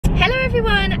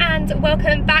everyone and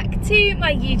welcome back to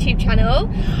my YouTube channel.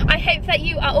 I hope that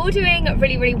you are all doing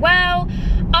really well.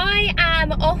 I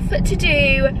am off to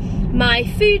do my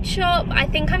food shop. I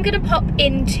think I'm gonna pop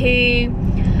into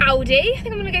Aldi. I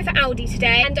think I'm gonna go for Aldi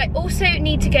today, and I also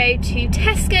need to go to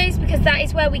Tesco's because that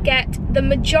is where we get the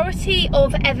majority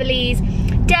of Everly's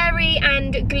dairy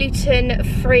and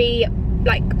gluten-free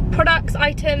products,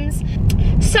 items.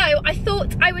 So I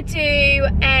thought I would do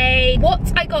a what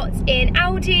I got in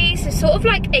Aldi, so sort of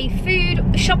like a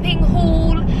food shopping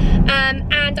haul,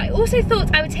 and I also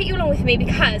thought I would take you along with me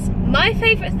because my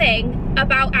favourite thing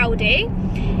about Aldi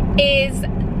is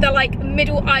the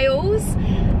middle aisles.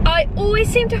 I always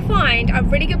seem to find a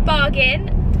really good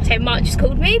bargain. So Mark just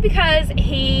called me because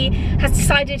he has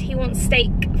decided he wants steak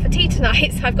for tea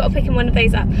tonight, so I've got to pick him one of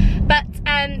those up. But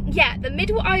yeah, the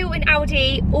middle aisle in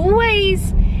Aldi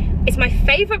always is my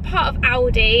favourite part of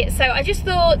Aldi, so I just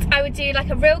thought I would do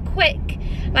a real quick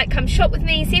come shop with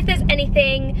me, see if there's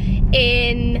anything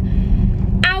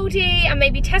in Aldi and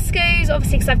maybe Tesco's,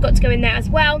 obviously because I've got to go in there as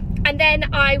well, and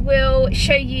then I will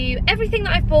show you everything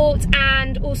that I've bought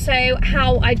and also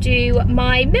how I do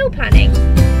my meal planning.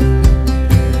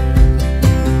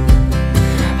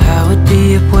 I would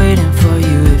be up waiting for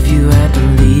you if you had to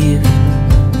leave.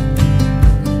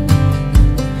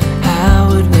 I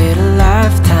would wait a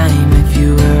lifetime if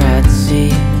you were at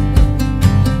sea.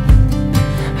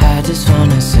 I just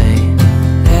wanna say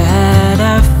that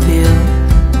I feel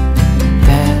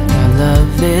that our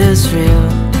love is real.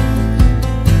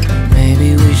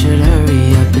 Maybe we should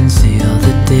hurry up and seal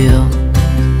the deal.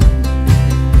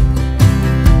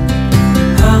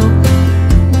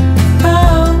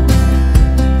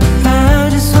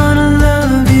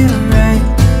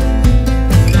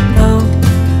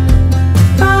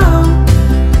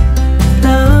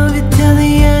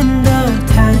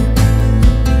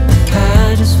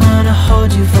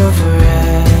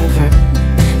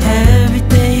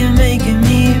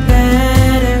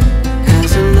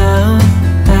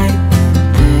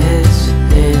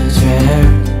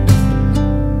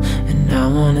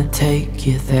 Take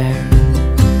you there.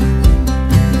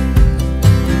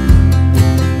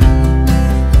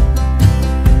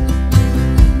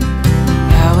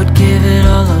 I would give it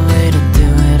all away to do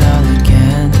it all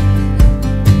again.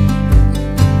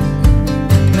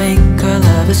 Make our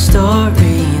love a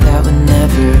story that would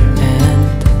never end.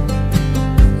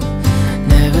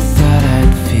 Never thought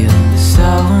I'd feel so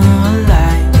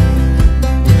alive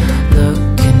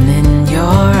looking in your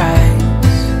eyes.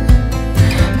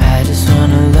 I just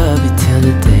wanna love you till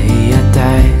the day I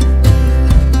die.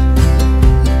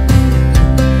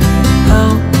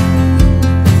 Oh,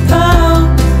 oh,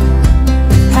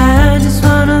 I just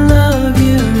wanna love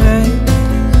you right.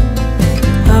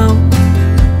 Oh,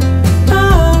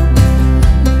 oh,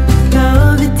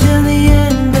 love you till the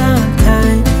end of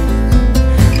time.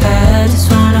 I just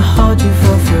wanna hold you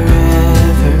for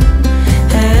forever.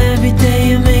 Every day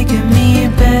you're making me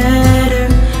better,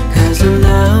 'cause I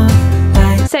love.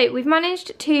 So we've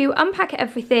managed to unpack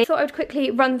everything. Thought I would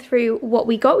quickly run through what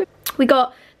we got. We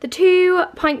got the 2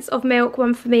 pints of milk,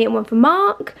 one for me and one for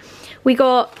Mark. We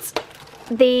got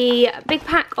the big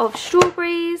pack of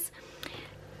strawberries,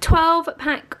 12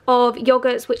 pack of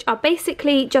yogurts, which are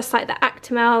basically just like the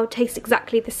Actimel, taste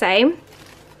exactly the same.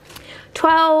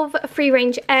 12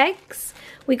 free-range eggs.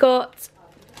 We got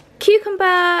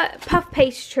cucumber puff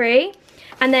pastry,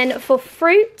 and then for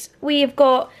fruit we've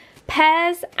got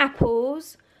pears,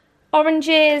 apples,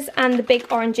 oranges, and the big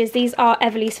oranges. These are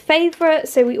Everly's favourite,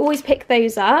 so we always pick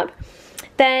those up.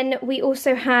 Then we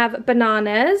also have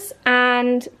bananas,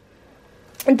 and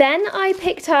then I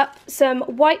picked up some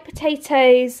white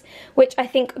potatoes, which I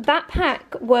think that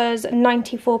pack was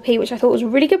 94p, which I thought was a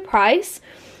really good price.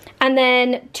 And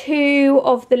then 2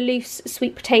 of the loose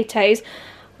sweet potatoes.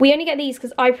 We only get these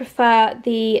because I prefer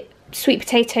the sweet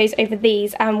potatoes over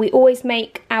these, and we always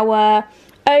make our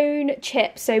own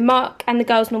chips. So Mark and the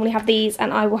girls normally have these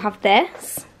and I will have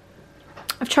this.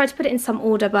 I've tried to put it in some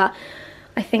order, but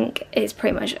I think it's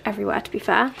pretty much everywhere, to be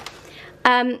fair.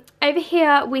 Over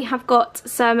here we have got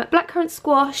some blackcurrant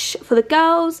squash for the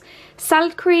girls,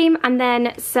 salad cream, and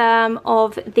then some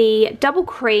of the double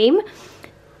cream.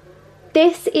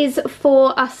 This is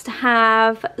for us to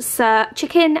have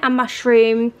chicken and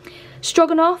mushroom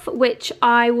stroganoff, which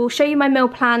I will show you my meal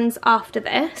plans after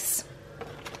this.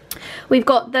 We've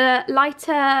got the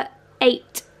lighter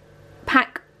 8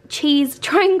 pack cheese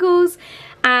triangles,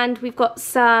 and we've got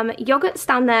some yogurts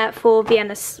down there for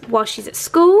Vienna while she's at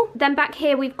school. Then back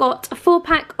here we've got a 4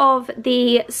 pack of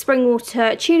the spring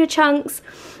water tuna chunks.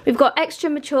 We've got extra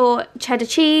mature cheddar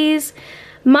cheese,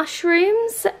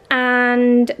 mushrooms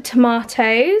and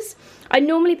tomatoes. I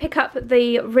normally pick up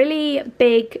the really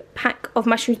big pack of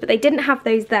mushrooms, but they didn't have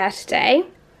those there today.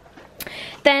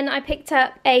 Then I picked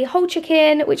up a whole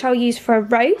chicken, which I'll use for a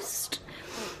roast.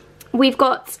 We've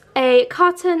got a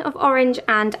carton of orange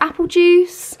and apple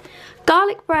juice,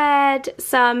 garlic bread,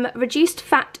 some reduced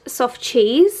fat soft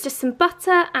cheese, just some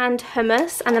butter and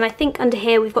hummus, and then I think under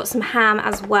here we've got some ham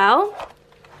as well.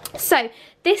 So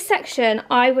this section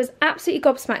I was absolutely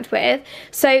gobsmacked with.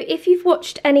 So if you've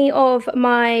watched any of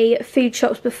my food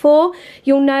shops before,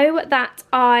 you'll know that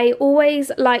I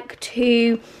always like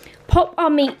to pop our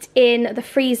meat in the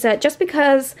freezer just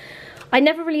because I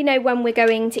never really know when we're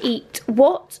going to eat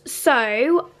what.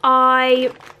 So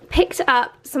I picked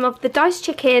up some of the diced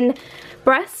chicken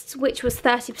breasts, which was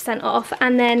 30% off,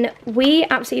 and then we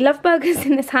absolutely love burgers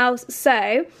in this house,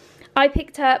 so I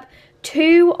picked up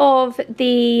 2 of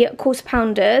the quarter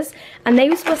pounders, and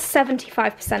those were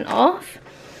 75% off.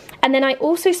 And then I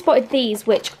also spotted these,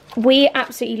 which we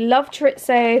absolutely love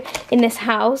chorizo in this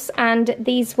house, and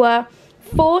these were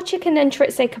 4 chicken and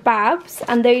chorizo kebabs,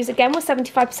 and those again were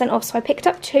 75% off, so I picked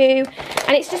up 2,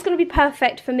 and it's just going to be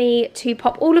perfect for me to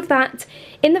pop all of that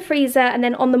in the freezer, and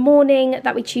then on the morning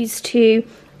that we choose to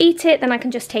eat it, then I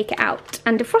can just take it out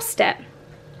and defrost it.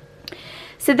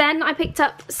 So then I picked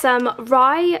up some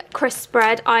rye crisp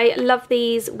bread. I love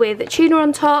these with tuna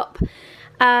on top.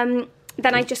 Then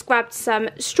I just grabbed some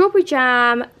strawberry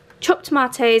jam, chopped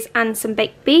tomatoes and some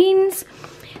baked beans,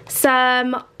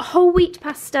 some whole wheat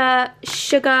pasta,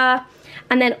 sugar,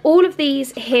 and then all of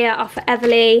these here are for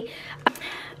Elly.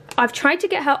 I've tried to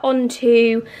get her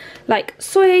onto like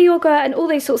soya yogurt and all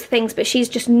those sorts of things, but she's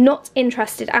just not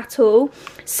interested at all.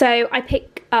 So I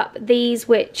pick up these,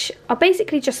 which are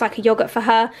basically just like a yogurt for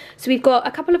her. So we've got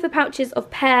a couple of the pouches of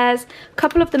pears, a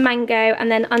couple of the mango,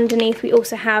 and then underneath we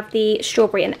also have the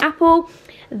strawberry and apple.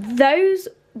 Those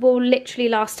will literally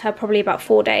last her probably about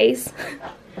 4 days.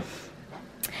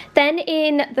 Then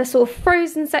in the sort of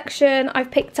frozen section,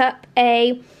 I've picked up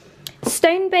a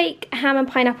stone bake ham and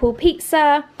pineapple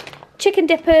pizza, chicken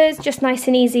dippers, just nice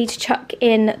and easy to chuck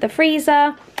in the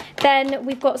freezer. Then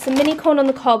we've got some mini corn on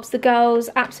the cobs. The girls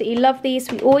absolutely love these,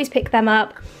 so we always pick them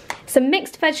up. Some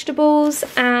mixed vegetables,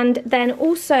 and then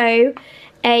also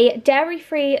a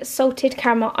dairy-free salted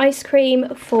caramel ice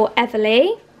cream for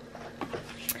Elly.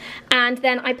 And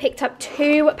then I picked up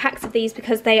 2 packs of these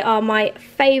because they are my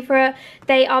favourite.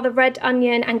 They are the red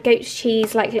onion and goat's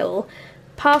cheese, like little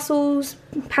parcels,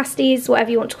 pasties,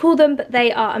 whatever you want to call them, but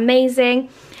they are amazing.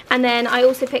 And then I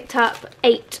also picked up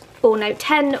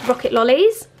 10 rocket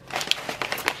lollies.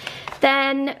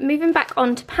 Then moving back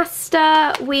on to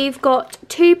pasta, we've got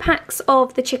 2 packs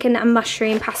of the chicken and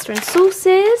mushroom pasta and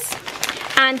sauces.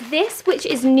 And this, which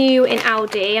is new in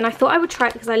Aldi, and I thought I would try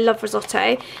it because I love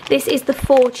risotto, this is the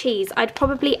 4 cheese. I'd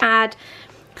probably add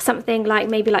something like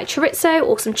maybe like chorizo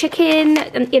or some chicken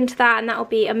into that, and that'll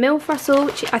be a meal for us all,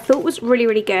 which I thought was really,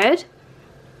 really good.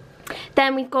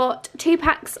 Then we've got 2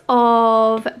 packs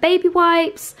of baby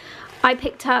wipes. I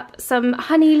picked up some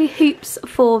honey hoops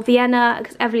for Vienna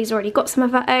because Everly's already got some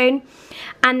of her own.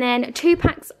 And then 2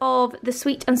 packs of the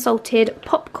sweet and salted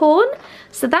popcorn.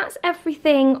 So that's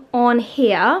everything on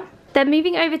here. Then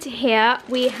moving over to here,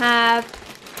 we have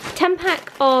 10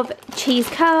 pack of cheese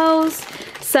curls,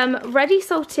 some ready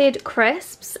salted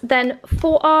crisps, then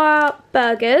for our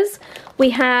burgers,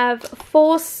 we have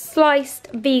 4 sliced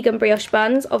vegan brioche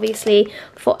buns, obviously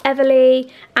for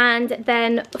Elly, and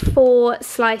then 4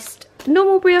 sliced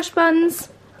normal brioche buns.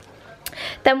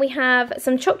 Then we have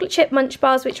some chocolate chip munch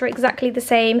bars, which are exactly the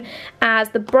same as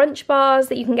the brunch bars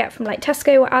that you can get from like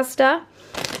Tesco or Asda.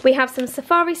 We have some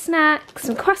safari snacks,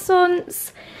 some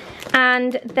croissants,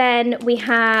 and then we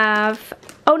have,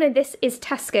 oh no, this is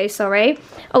Tesco, sorry.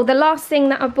 Oh, the last thing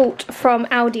that I bought from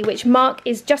Aldi, which Mark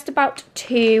is just about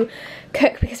to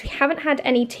cook because we haven't had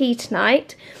any tea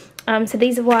tonight. So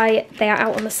these are why they are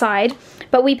out on the side.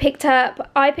 But I picked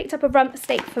up a rump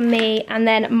steak for me, and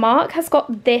then Mark has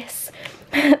got this,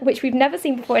 which we've never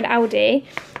seen before in Aldi,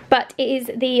 but it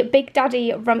is the Big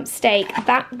Daddy rump steak.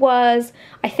 That was,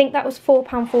 I think that was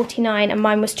 £4.49 and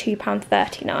mine was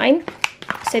 £2.39.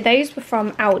 So those were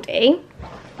from Aldi.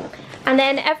 And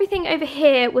then everything over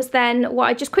here was then what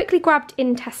I just quickly grabbed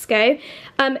in Tesco.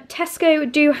 Tesco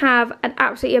do have an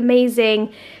absolutely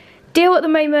amazing deal at the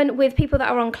moment with people that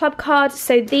are on club card.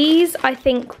 So these I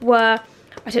think were,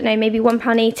 I don't know, maybe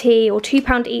 £1.80 or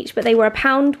 £2 each, but they were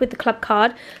 £1 with the club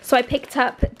card. So I picked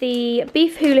up the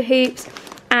beef hula hoops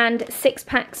and 6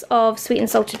 packs of sweet and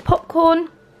salted popcorn.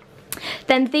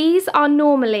 Then these are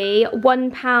normally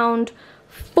 £1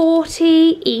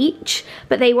 40 each,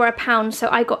 but they were £1, so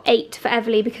I got 8 for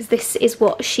Everly because this is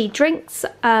what she drinks.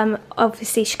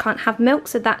 Obviously she can't have milk,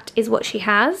 so that is what she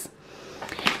has.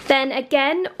 Then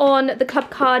again on the club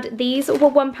card, these were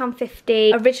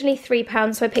 £1.50, originally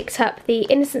 £3, so I picked up the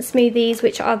innocent smoothies,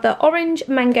 which are the orange,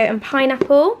 mango and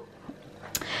pineapple.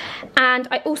 And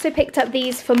I also picked up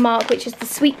these for Mark, which is the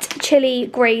sweet chili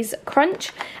Graze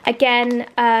Crunch. Again,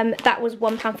 that was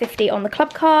 £1.50 on the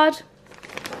club card.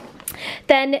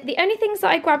 Then the only things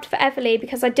that I grabbed for Everly,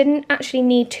 because I didn't actually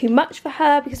need too much for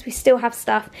her because we still have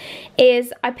stuff,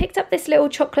 is I picked up this little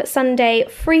chocolate sundae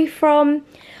free from.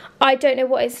 I don't know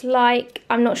what it's like.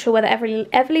 I'm not sure whether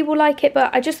Everly will like it,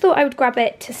 but I just thought I would grab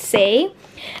it to see.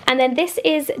 And then this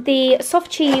is the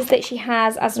soft cheese that she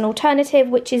has as an alternative,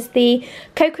 which is the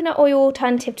coconut oil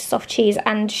alternative to soft cheese,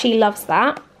 and she loves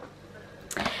that.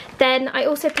 Then I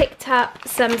also picked up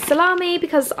some salami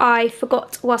because I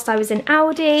forgot whilst I was in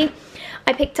Aldi.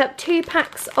 I picked up 2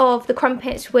 packs of the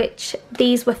crumpets, which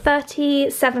these were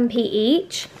 37p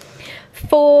each.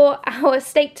 For our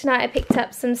steak tonight, I picked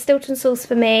up some Stilton sauce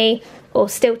for me, or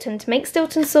Stilton to make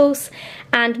Stilton sauce,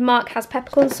 and Mark has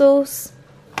peppercorn sauce.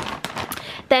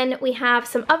 Then we have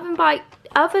some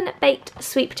oven-baked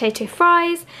sweet potato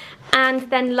fries, and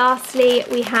then lastly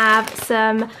we have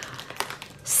some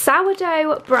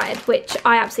sourdough bread, which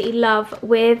I absolutely love,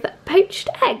 with poached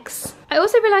eggs. I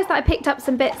also realised that I picked up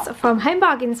some bits from Home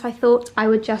Bargains, so I thought I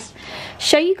would just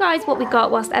show you guys what we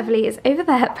got whilst Everly is over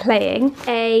there playing.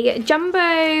 A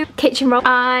jumbo kitchen roll.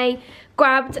 I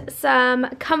grabbed some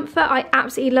Comfort. I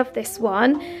absolutely love this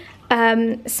one.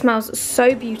 Smells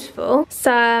so beautiful.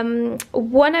 Some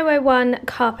 1001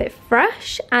 Carpet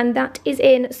Fresh, and that is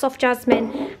in soft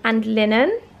jasmine and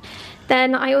linen.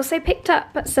 Then I also picked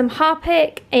up some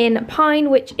Harpic in Pine,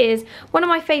 which is one of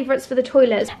my favourites for the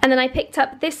toilets. And then I picked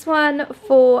up this one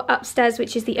for upstairs,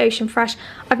 which is the Ocean Fresh.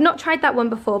 I've not tried that one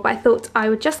before, but I thought I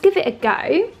would just give it a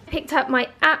go. Picked up my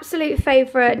absolute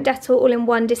favourite Dettol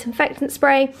all-in-one disinfectant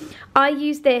spray. I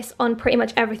use this on pretty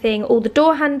much everything, all the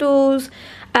door handles,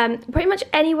 pretty much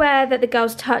anywhere that the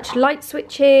girls touch, light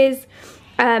switches,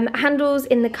 handles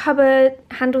in the cupboard,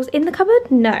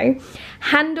 no,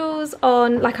 handles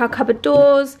on like our cupboard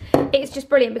doors. It's just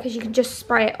brilliant because you can just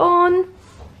spray it on.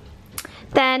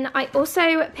 Then I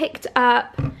also picked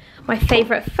up my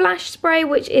favourite flash spray,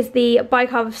 which is the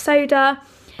bicarb soda.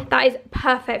 That is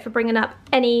perfect for bringing up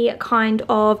any kind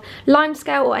of lime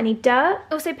scale or any dirt.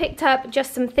 I also picked up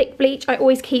just some thick bleach. I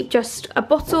always keep just a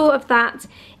bottle of that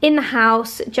in the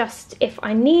house just if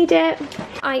I need it.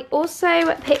 I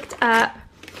also picked up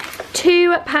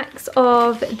 2 packs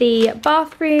of the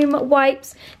bathroom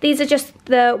wipes. These are just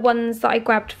the ones that I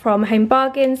grabbed from Home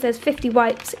Bargains. There's 50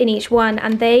 wipes in each one,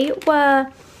 and they were,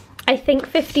 I think,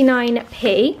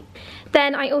 59p.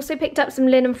 Then I also picked up some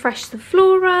Linen Fresh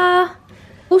Flora.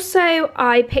 Also,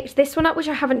 I picked this one up, which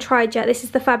I haven't tried yet. This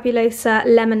is the Fabulosa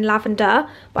Lemon Lavender,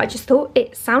 but I just thought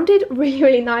it sounded really,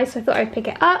 really nice, so I thought I'd pick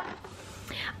it up.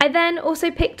 I then also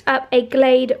picked up a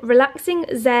Glade Relaxing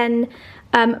Zen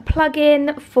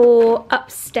plug-in for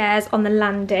upstairs on the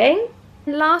landing.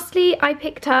 And lastly, I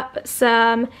picked up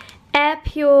some Air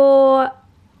Pure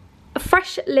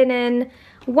Fresh Linen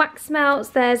wax melts.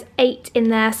 There's 8 in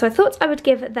there, so I thought I would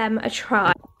give them a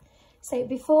try. So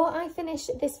before I finish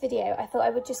this video, I thought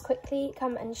I would just quickly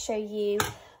come and show you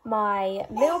my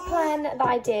meal plan that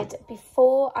I did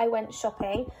before I went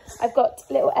shopping. I've got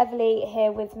little Everly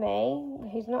here with me,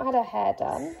 who's not had her hair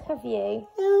done. Have you?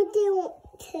 No, I don't want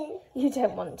to. You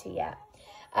don't want to yet.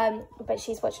 But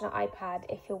she's watching her iPad,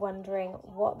 if you're wondering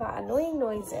what that annoying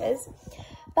noise is.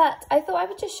 But I thought I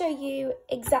would just show you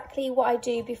exactly what I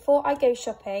do before I go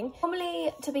shopping.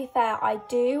 Normally, to be fair, I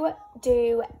do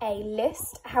a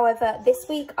list. However, this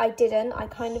week I didn't. I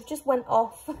kind of just went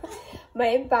off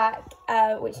my own back,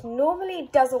 which normally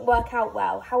doesn't work out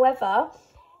well. However,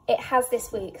 it has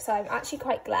this week, so I'm actually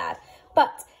quite glad.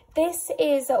 But this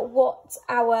is what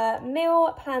our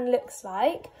meal plan looks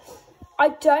like.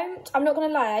 I'm not going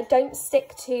to lie, I don't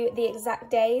stick to the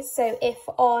exact days. So if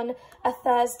on a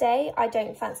Thursday I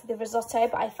don't fancy the risotto,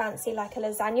 but I fancy like a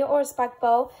lasagna or a spag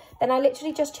bowl, then I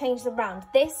literally just change them around.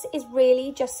 This is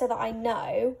really just so that I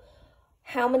know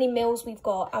how many meals we've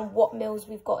got and what meals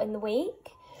we've got in the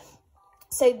week.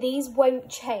 So these won't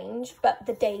change, but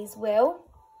the days will.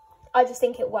 I just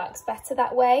think it works better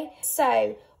that way.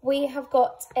 So we have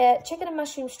got chicken and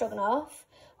mushroom stroganoff.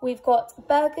 We've got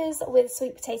burgers with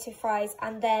sweet potato fries,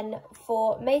 and then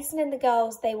for Mason and the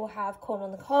girls, they will have corn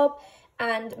on the cob,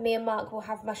 and me and Mark will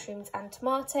have mushrooms and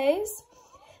tomatoes.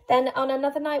 Then on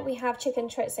another night we have chicken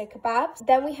chorizo kebabs.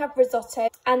 Then we have risotto.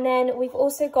 And then we've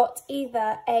also got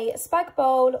either a spag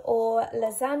bowl or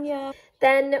lasagna.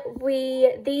 Then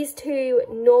these two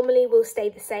normally will stay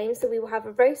the same. So we will have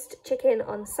a roast chicken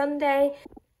on Sunday.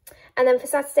 And then for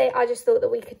Saturday, I just thought that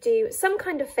we could do some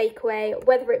kind of fakeaway,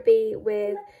 whether it be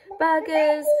with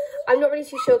burgers. I'm not really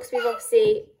too sure because we've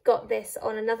obviously got this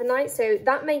on another night, so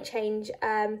that may change.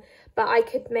 But I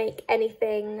could make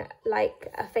anything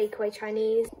like a fakeaway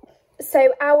Chinese.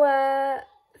 So our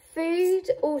food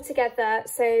altogether,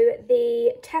 so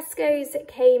the Tesco's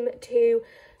came to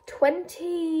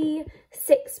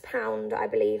 £26, I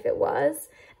believe it was.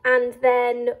 And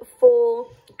then for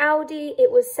Aldi,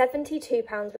 it was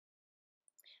 £72.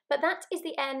 But that is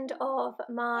the end of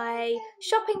my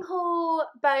shopping haul,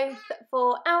 both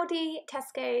for Aldi,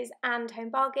 Tesco's and Home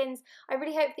Bargains. I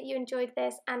really hope that you enjoyed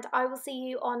this, and I will see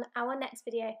you on our next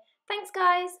video. Thanks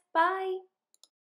guys, bye!